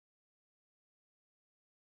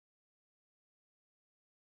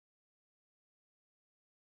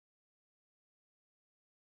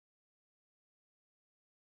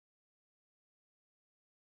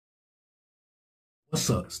What's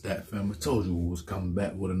up, Stat Family? Told you we was coming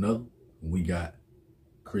back with another. We got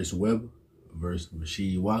Chris Webber versus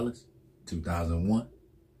Rasheed Wallace, 2001.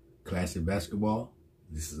 Classic basketball.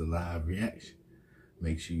 This is a live reaction.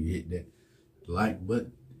 Make sure you hit that like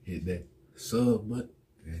button, hit that sub button,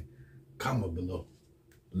 and comment below.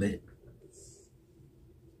 Let's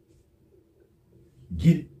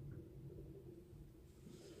get it.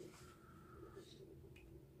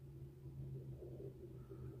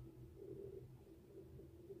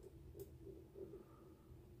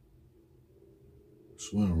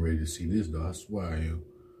 I swear I'm ready to see this though. I swear I am.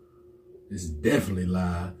 This is definitely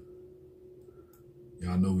live.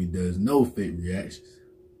 Y'all know he does no fake reactions.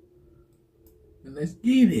 And let's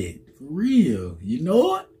get it. For real. You know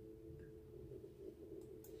what?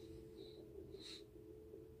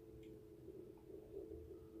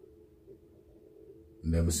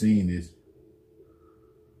 Never seen this.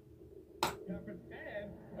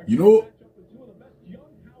 You know what?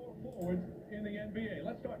 In the NBA.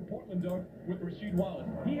 Let's start in Portland, Doug, with Rasheed Wallace.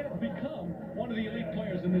 He has become one of the elite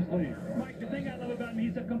players in this league. Mike, the thing I love about him,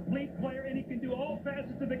 he's a complete player, and he can do all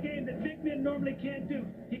facets of the game that big men normally can't do.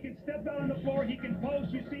 He can step out on the floor, he can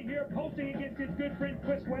post. You see here, posting against his good friend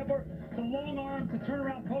Chris Webber, the long arms, the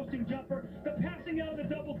turnaround posting jumper, the passing out of the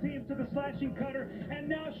double team to the slashing cutter, and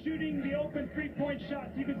now shooting the open three-point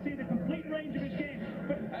shots. You can see the complete range of his game.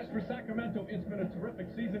 But as for Sacramento, it's been a terrific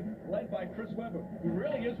season led by Chris Webber, who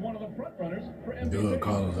really is one of the front runners for MVP.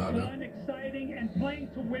 Collins out there. Fun, exciting, and playing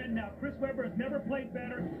to win now. Chris Webber has never played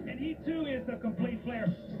better, and he too is a complete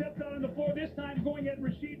player. Stepped out on the floor this time, going at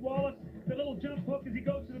Rasheed Wallace. The little jump hook as he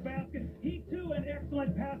goes to the basket. He too an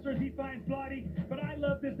excellent passer as he finds Lottie. But I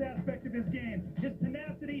love this aspect of his game. His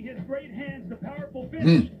tenacity, his great hands, the powerful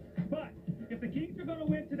finish. But if the Kings are going to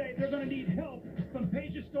win today, they're going to need help from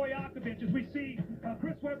Peja Stojakovic. As we see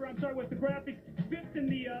Chris Webber, with the graphics, fifth in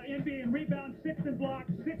the NBA in rebounds, sixth in blocks,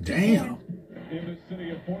 sixth Damn. in the city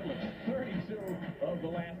of Portland, 32 of the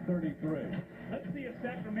last 33. Let's see if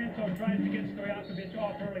Sacramento tries to get Stojakovic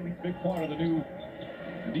off early. Big part of the new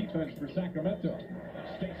defense for Sacramento.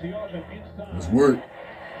 Stacey Augmon inside. Let's work.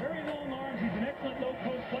 Very long arms. He's an excellent low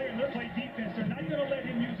post player, and they'll play defense. They're not going to let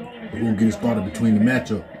him use all of his. We're going to get it started between the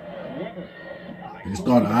matchup. Get it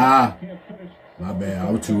started. My bad. I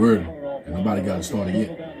was too early. And nobody got it started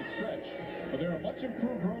yet. But they're a much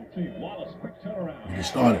improved road team. Wallace, quick turnaround. Get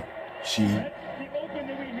started. I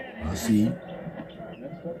see.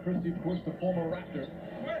 Next up, Christie, of course, the former Raptor.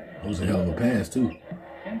 That was a hell of a pass, too.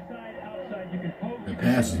 Inside, outside, you can poke. That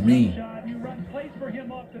pass is mean. You run plays for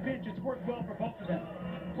him off the bench. It's worked well for both of them.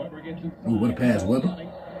 Webber gets inside. Ooh, what a pass, Webber.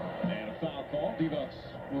 And a foul call. D-Bucks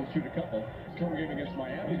will shoot a couple. Strong game against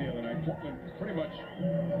Miami the other night. Portland pretty much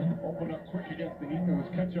opened up quick against the Heat. It was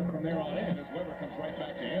catch-up from there on in as Webber comes right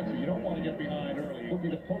back to answer. You don't want to get behind early.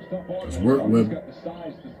 Looking to post up all. Let's work, Webber. He's got the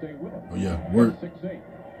size to stay with him. Oh, yeah, work. 6'8".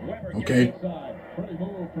 Webber okay. Gets inside. Pretty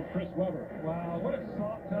move from Chris Webber. Wow, what a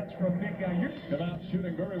soft touch for a big guy. Come out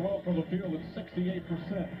shooting very well from the field at 68%.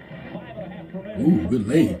 5.5 per minute. Ooh, good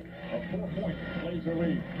lay. A 4-point laser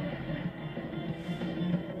lead.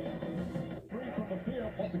 3 from the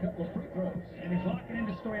field, plus a couple of free throws. And he's locking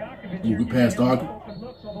into Stojakovic. Ooh, good pass, dog. And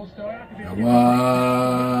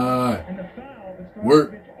the foul, but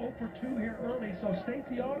Work. 0 for 2 here early. So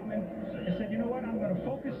Stacey Augmon has said, you know what, I'm going to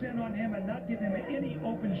focus in on him and not give him any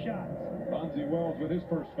open shots. Bonzi Wells with his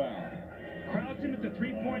first foul. Crowds him at the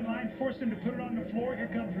three-point line, force him to put it on the floor. Here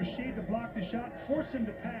comes Rasheed to block the shot, force him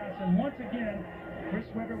to pass, and once again, Chris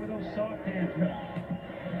Webber with those soft hands.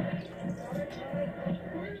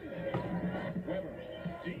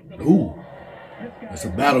 Ooh, there's a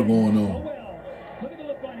battle going on. Look at the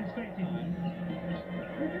look on his face.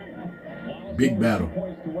 Big battle.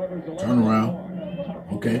 Turn around.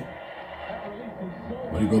 Okay.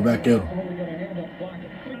 But he go back at him.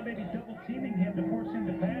 Maybe double teaming him to force him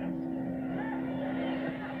to pass.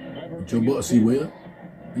 Put your butt, see Will.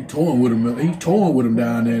 He toying with him. He toying with him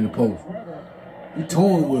down there in the post. He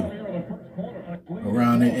toying with him.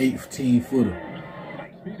 Around that 18-footer.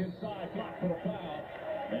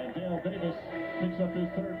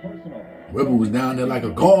 Webber was down there like a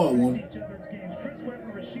guard one.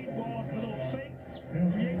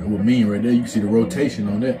 That was mean right there. You can see the rotation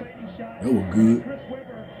on that. That was good.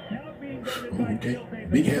 Okay.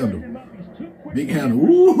 Big handle. Big handle.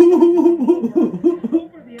 Ooh.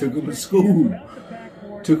 Took him to school.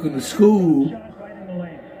 Took him to school.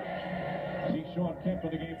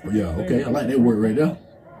 Oh, yeah, okay. I like that work right there.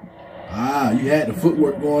 Ah, you had the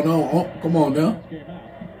footwork going on. Oh, come on now.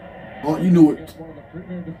 Oh, you knew it.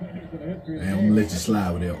 And I'm going to let you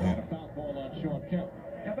slide with that. Oh.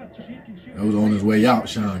 That was on his way out,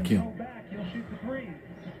 Sean Kemp.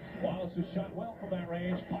 Wallace has shot well from that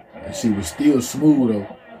range. That shit was still smooth though.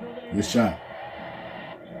 Good shot.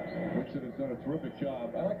 Woodson has done a terrific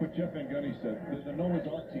job. I like what Jeff Van Gundy said. There's a Noah's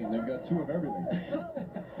Ark team. They've got 2 of everything.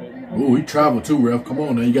 Ooh, he traveled too, ref. Come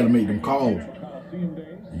on now, you gotta make them calls.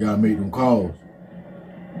 You gotta make them calls.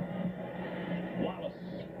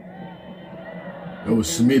 That was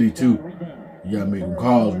Smitty too. You gotta make them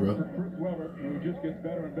calls, bro. Chris Webber, who just gets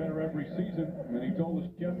better and better every season, and he told us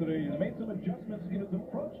yesterday he's made some adjustments in his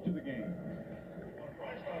approach to the game.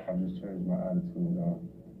 I just changed my attitude.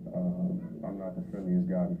 I'm not the friendliest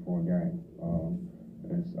guy before a game.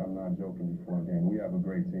 I'm not joking before a game. We have a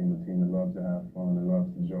great team, a team that loves to have fun, that loves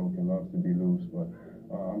to joke, and loves to be loose. But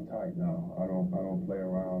I'm tight now. I don't play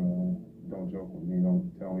around. Don't joke with me.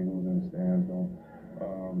 Don't tell me who's in the stands.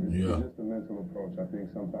 It's just a mental approach. I think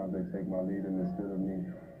sometimes they take my lead, and instead of me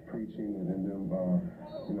preaching and them,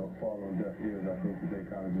 following deaf ears, I think that they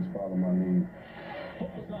kind of just follow my lead.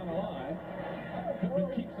 Focus on the line. Pippen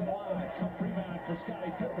keeps it alive. Tough rebound for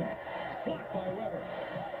Scottie Pippen. Blocked by Webber.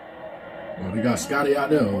 Oh, they got Scottie out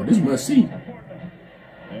there. Oh, this must see.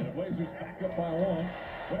 And the Blazers back up by 1.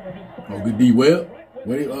 Webber misfired. Oh, good D Webb.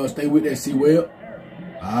 Where they stay with that C Webb.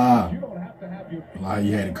 Ah. You don't have to have your feet. Well,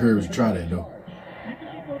 you had the courage to try that though. You can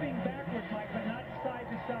keep moving backwards, Mike, but not side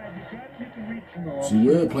to side. You can reach. C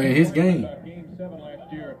Webb playing his game. Game 7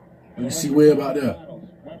 last year. Look at C Webb out there.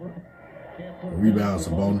 Webber can't put Rebound,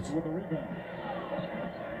 Sabonis. with a rebound.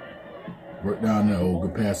 Work down there. Oh,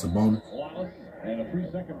 good pass, Sabonis. Wallace and a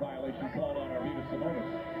 3-second violation called on Arvidas Sabonis.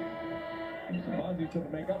 And Sabonis to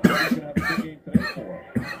make up. He's going to have a big game today for.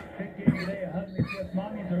 Big game today. A husband and kiss.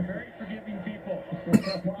 Mommies are very forgiving people.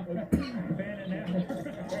 Ben and Esther.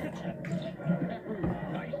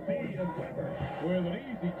 Nice speed and Webber with an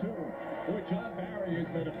easy 2. Boy, John Barry has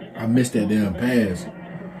made a big. I missed that damn pass.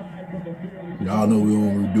 Y'all know we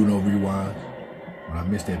don't do no rewinds. But I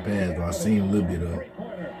missed that pass, though. I seen a little bit of it.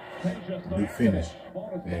 Good finish.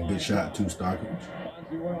 And good shot, too, Stockton.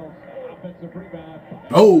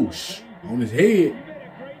 Oh, on his head.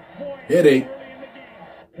 Headache.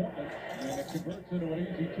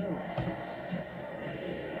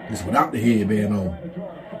 This without the headband on.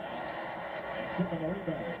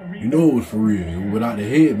 You know it was for real. It was without the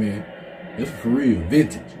headband. It's for real.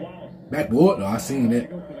 Vintage. Backboard, though. I seen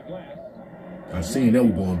that. I seen that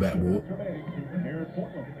was going backboard.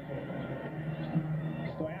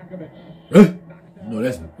 No,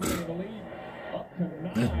 that's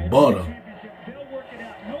butter. They'll work it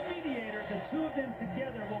out. No mediator. The 2 of them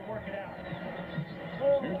together will work it out.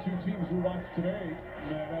 Here are 2 teams we watched today.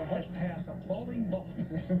 Let's pass a bowling ball.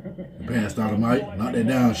 The pass out of Mike. Knock that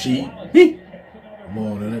down, sheet. Come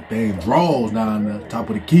on, that thing draws down the top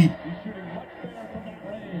of the key. This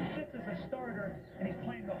is a starter, and he's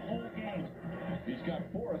playing the whole game. He's got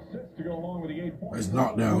 4 assists to go along with the 8 points. Let's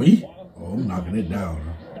knock down E. Oh, I'm knocking it down.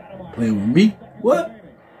 Huh? Playing with me? What?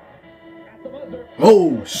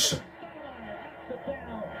 Oh, sh.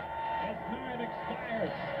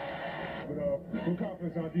 We're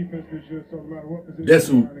confident in our defense this year, so no matter what position That's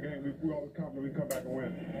who. we're in the game, we're always confident we come back and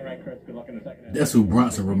win. All right, Chris, good luck in the second half. That's who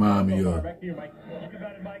Bronson remind me of. Back to you, Mike. Think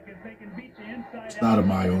about it, Mike, is they can beat you inside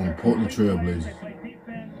Stoudemire on the Portland They Trailblazers. play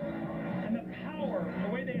defense, and the power, the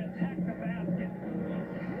way they attack the basket.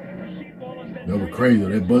 Rasheed Wallace, That was crazy.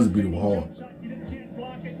 That buzzer beater was hard. shot, you just can't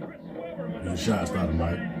block it. Chris Webber with Good a shot,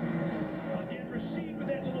 Stoudemire. Again, Rasheed with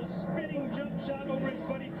that little spinning jump shot over his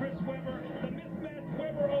buddy Chris Webber. The mismatch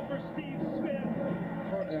Webber over Steve Smith.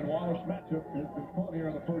 And Wallace matchup has been fun here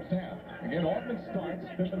in the first half. Again, Altman starts.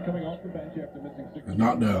 Pippen coming off the bench after missing 6. It's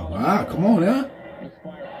knocked down. Ah, come on now.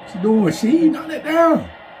 Misfire. What's she doing? She knock that down.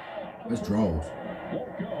 That's draws.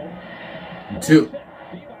 Won't go. You tip.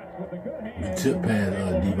 Divac with a good hand. You tip past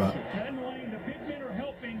Divac. Then Wayne, the big men are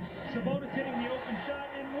helping. Sabonis hitting the open shot,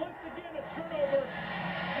 and once again a turnover.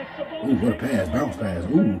 As Sabonis Ooh, what a pass. Bounce pass.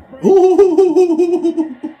 Ooh.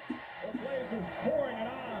 Ooh. The Blazers pouring it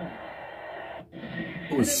on.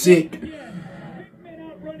 That was sick.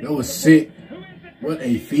 That was sick. What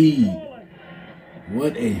a feed.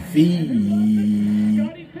 What a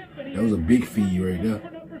feed. That was a big feed right there.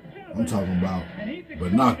 I'm talking about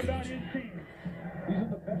binoculars. He's in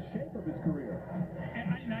the best shape of his career.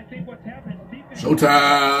 And I think what's happening is defense. Showtime.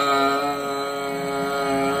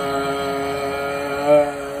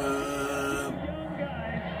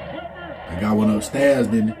 I got one upstairs,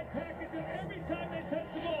 didn't he?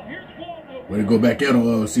 Way to go back at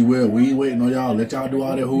him, see where we ain't waiting on y'all. Let y'all do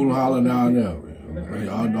all that hula hollering down there.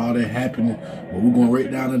 Y'all do all that happening, but we're going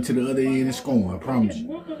right down into the other end and scoring, I promise you.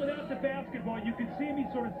 Movement without the basketball. You can see him, he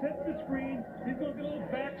sort of sets the screen. He's going to get a little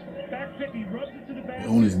back pick. He rubs it to the basket.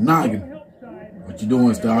 On his noggin. Help side. What you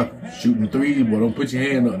doing, Stark? Shooting threes, but don't put your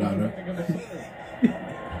hand up down there.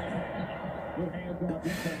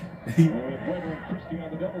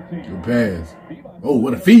 Good pass. Oh,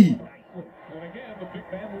 what a feed.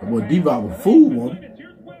 That boy D-Bot was a fool, wasn't he?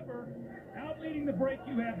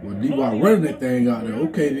 Well, D-Bot running that thing out there.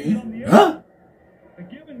 Okay, then. Huh? The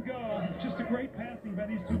give and go, just a great passing by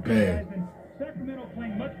these two Good guys. pass. And Sacramento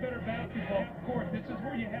playing much better basketball. Of course, this is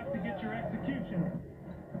where you have to get your execution.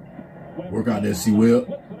 Work out there, C-Will.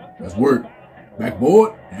 Let's work.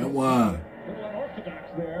 Backboard and one. A little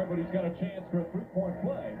unorthodox there, but he's got a chance for a three-point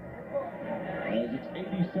play. As it's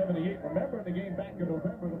 80-78. Remember, in the game back in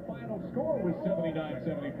November, the final score was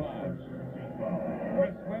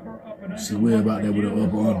 79-75. C-Will about there with an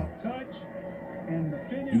up on him.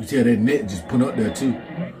 You can tell that net just put up there, too.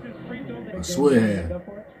 I swear it had.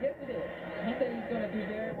 Yes, it is. He said he's going to do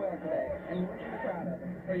very well today, and we're really proud of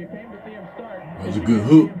him. So you came to see him start. That was a good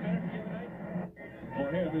hook. For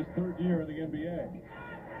him, his third year in the NBA.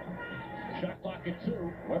 Shot clock at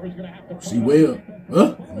 2. Weber's going to have to See Will.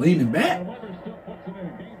 Leaning back. And Weber still puts it in.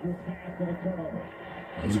 Dangerous pass and a turnover.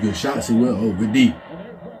 That was a good shot, see Will. Oh, good D. And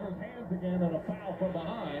there's Weber's hands again on a foul from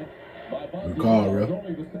behind. Good call, ref.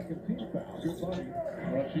 Only the second team foul. Good buddy.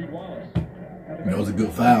 Rasheed Wallace. That was a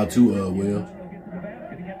good foul, too, Will.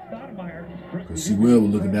 Because see Will was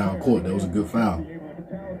looking down court. That was a good foul. Like a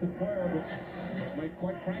talented player, but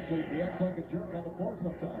quite frankly, he acts like a jerk on the floor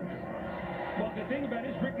sometimes. Well, the thing about it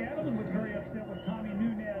is Rick Adelman was very upset with Tommy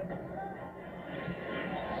Nunez.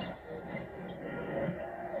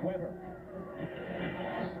 Weber.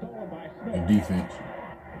 Stolen by Smith. Good defense.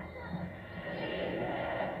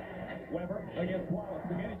 Weber against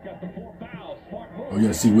Wallace. Again, he's got the 4 fouls. Smart move. Oh,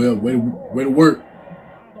 yeah, see Will. Way to work.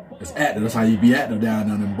 It's active. That's how you be active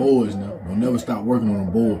down on them boards now. Don't never stop working on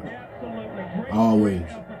them boards. Always.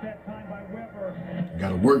 You got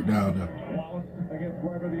to work down there.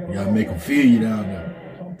 You got to make them feel you down there.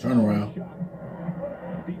 Turn around.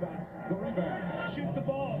 Shoot the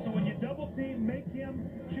ball. So when you double team, make him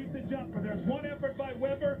shoot the jumper. There's one effort by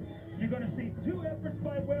Weber. You're going to see 2 efforts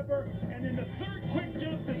by Weber. And then the third quick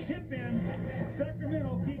jump to tip in.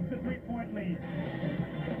 Sacramento keeps the 3-point lead.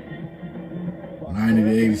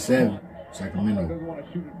 90-87. Sacramento.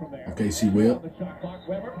 Okay, see Will.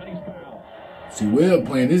 See Will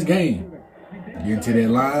playing this game. Getting to that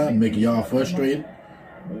line, making y'all frustrated.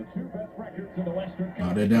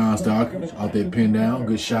 Out there down, Stark. Out there pinned down.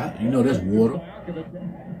 Good shot. You know that's water.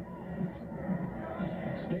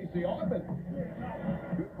 Stacey Orban.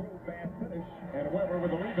 Good move, bad finish. And Weber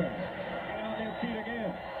with the rebound. And on their feet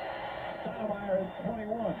again. Stoudemire is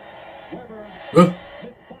 21. Weber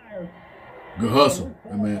misfires. Good hustle.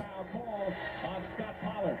 That man.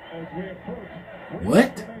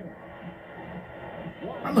 What?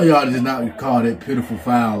 I know y'all did not call that pitiful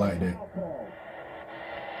foul like that.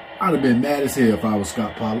 I'd have been mad as hell if I was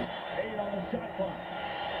Scott Pollard. 8 on the shot clock.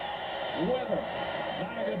 Weber,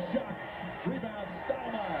 not a good shot. Rebound,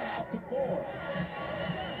 Stoudemire, up to 4.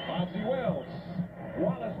 Ozzie Wells.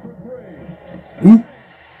 Wallace for 3. Ooh.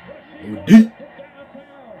 They were deep.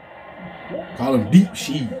 Call him deep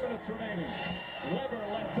sheet.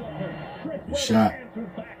 Good shot.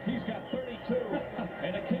 He's got 32.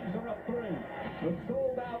 And the Kings are up 3. The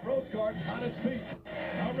sold-out Rose Garden on his feet.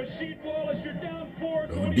 Now Rasheed Wallace, you're down 4.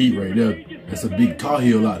 That was deep right there. That's a big Tar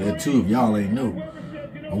Heel out there too, if y'all ain't know.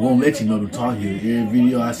 I'm gonna let you know the Tar Heel. Every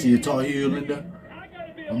video I see a Tar Heel in there,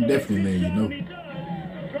 I'm definitely letting you know.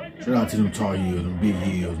 Shout out to them Tar Heels, them big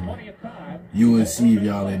heels, man. UNC if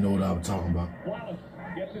y'all ain't know what I'm talking about. Wallace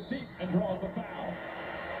gets it deep and draws the foul.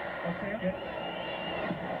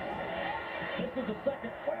 This is the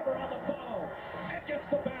second. Weber on the follow. And gets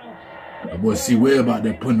the bounce. That boy C. Webb about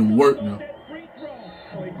there putting them work now.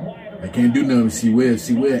 They can't do nothing with C. Webb.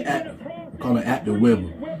 C. Webb active. They call it active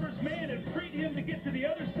Weber.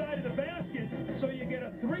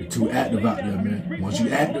 They're too active out there, man. Once you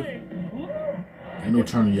active, ain't no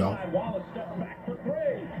turning y'all.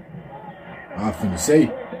 I finna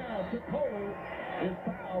say.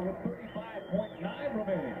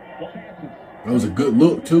 That was a good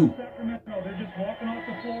look, too.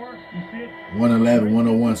 111,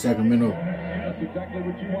 101 Sacramento. That's exactly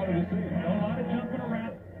what you wanted to see. A lot of jumping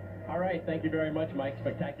around. All right, thank you very much, Mike.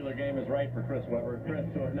 Spectacular game is right for Chris Webber. Chris,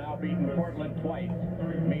 to have now beaten Portland twice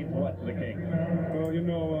means what to the Kings? Well, you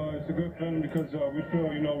know, it's a good feeling because we feel,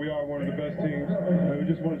 we are one of the best teams, and we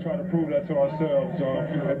just want to try to prove that to ourselves.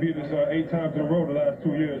 They beat us 8 times in a row the last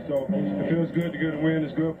 2 years, so it feels good to get a win.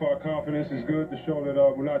 It's good for our confidence. It's good to show that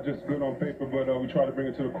we're not just good on paper, but we try to bring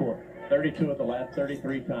it to the court. 32 of the last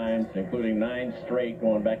 33 times, including 9 straight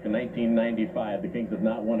going back to 1995. The Kings have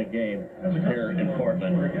not won a game here in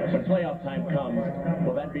Portland. When playoff time comes,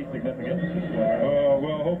 will that be significant?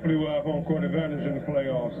 Well, hopefully we'll have home court advantage in the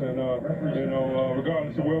playoffs, and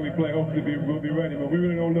regardless of where we play, hopefully we'll be ready. But we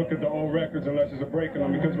really don't look at the old records unless there's a break in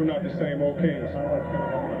them because we're not the same old Kings.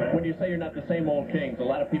 When you say you're not the same old Kings, a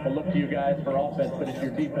lot of people look to you guys for offense, but it's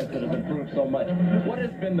your defense that has improved so much. What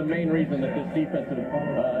has been the main reason that this defensive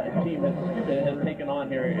team has taken on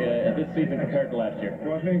here this season compared to last year?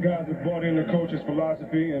 Well, I think guys have bought in the coach's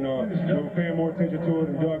philosophy, and we're paying more attention to it.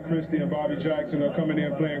 And Doug Christie and Bobby Jackson are coming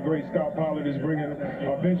in playing great. Scott Pollard is bringing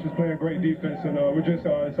our bench is playing great defense, and we're just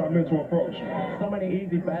it's our mental approach. So many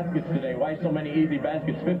easy baskets today. Why so many easy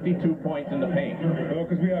baskets? 52 points in the paint. Well,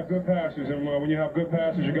 because we have good passers, and when you have good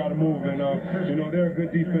passers, you got to move. And they're a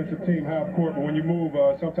good defensive team, half court, but when you move,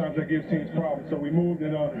 sometimes that gives teams problems. So we moved,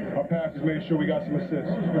 and our passers made sure we got some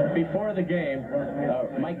assists. Before the game,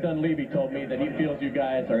 Mike Dunleavy told me that he feels you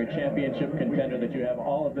guys are a championship contender, that you have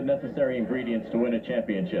all of the necessary ingredients to win a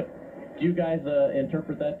championship. Do you guys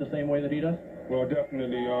interpret that the same way that he does? Well,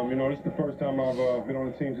 definitely. This is the first time I've been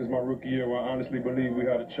on the team since my rookie year where I honestly believe we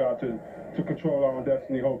had a shot to control our own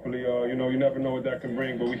destiny, hopefully. You never know what that can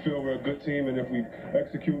bring, but we feel we're a good team, and if we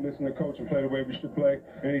execute, listen to coach, and play the way we should play,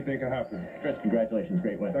 anything can happen. Chris, congratulations.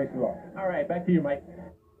 Great win. Thanks a lot. All right, back to you, Mike.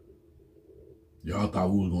 Y'all thought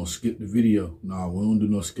we was going to skip the video. No, we don't do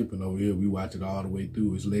no skipping over here. We watch it all the way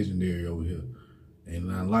through. It's legendary over here. Ain't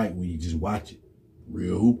nothing like when you just watch it.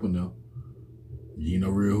 Real hooper now. You ain't no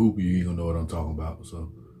real hooper, you ain't going to know what I'm talking about.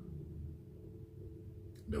 So,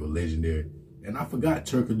 that was legendary. And I forgot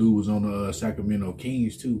Turkoglu was on the Sacramento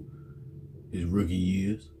Kings, too. His rookie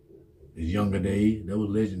years. His younger days. That was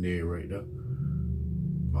legendary right there.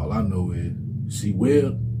 All I know is, see,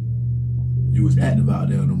 well, you was active out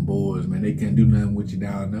there on them boys, man. They can't do nothing with you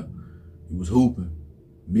down there. You was hooping.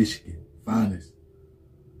 Michigan, finest.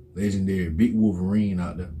 Legendary. Big Wolverine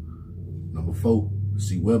out there. Number 4,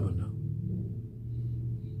 C. Weber now.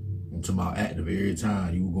 I'm talking about active every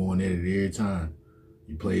time. You were going at it every time.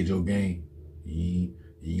 You played your game. You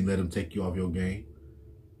ain't let them take you off your game.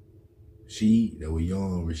 That was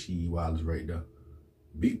young Rasheed Wallace right there.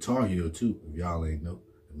 Big Tar Heel, too, if y'all ain't know.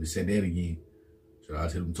 Let me say that again. Shout out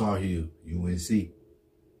to them Tar Heel, UNC.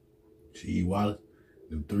 Rasheed Wallace,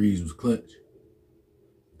 them threes was clutch.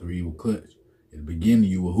 3 were clutch. At the beginning,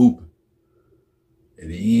 you were hooping. At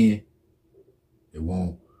the end, it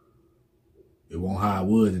won't how it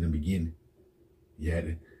was in the beginning.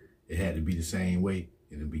 It had to be the same way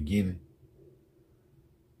in the beginning.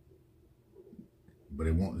 But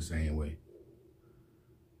it won't the same way.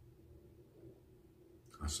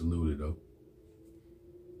 I salute it though.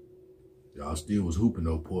 Y'all still was hooping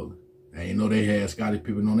though, Portland. I ain't know they had Scottie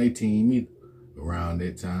Pippen on their team either around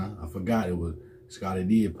that time. I forgot it was Scottie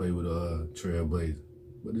did play with Trailblazer.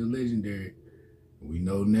 But it's legendary. We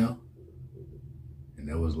know now. And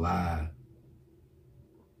that was live.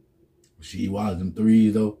 She was them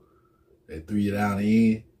threes though. That 3 down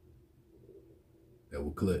the end. That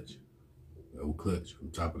was clutch. That was clutch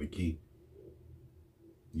from top of the key.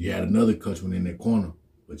 You had another clutch one in that corner,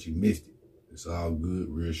 but you missed it. It's all good.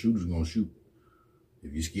 Real shooters gonna shoot.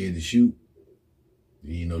 If you're scared to shoot,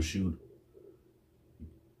 you ain't no shooter.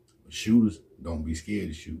 Shooters don't be scared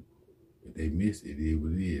to shoot. If they miss, it is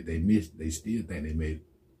what it is. They missed, they still think they made it.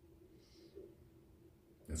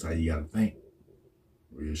 That's how you gotta think.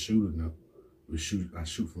 Real shooter now. I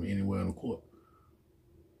shoot from anywhere on the court.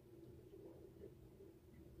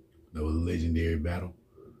 That was a legendary battle.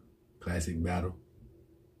 Classic battle.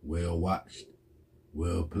 Well watched,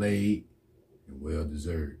 well played, and well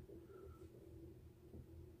deserved.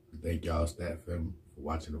 Thank y'all, Stat Family, for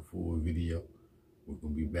watching the full video. We're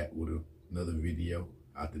going to be back with another video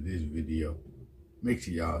after this video. Make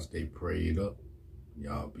sure y'all stay prayed up.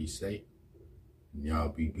 Y'all be safe. And y'all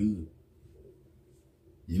be good.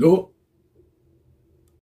 You know what?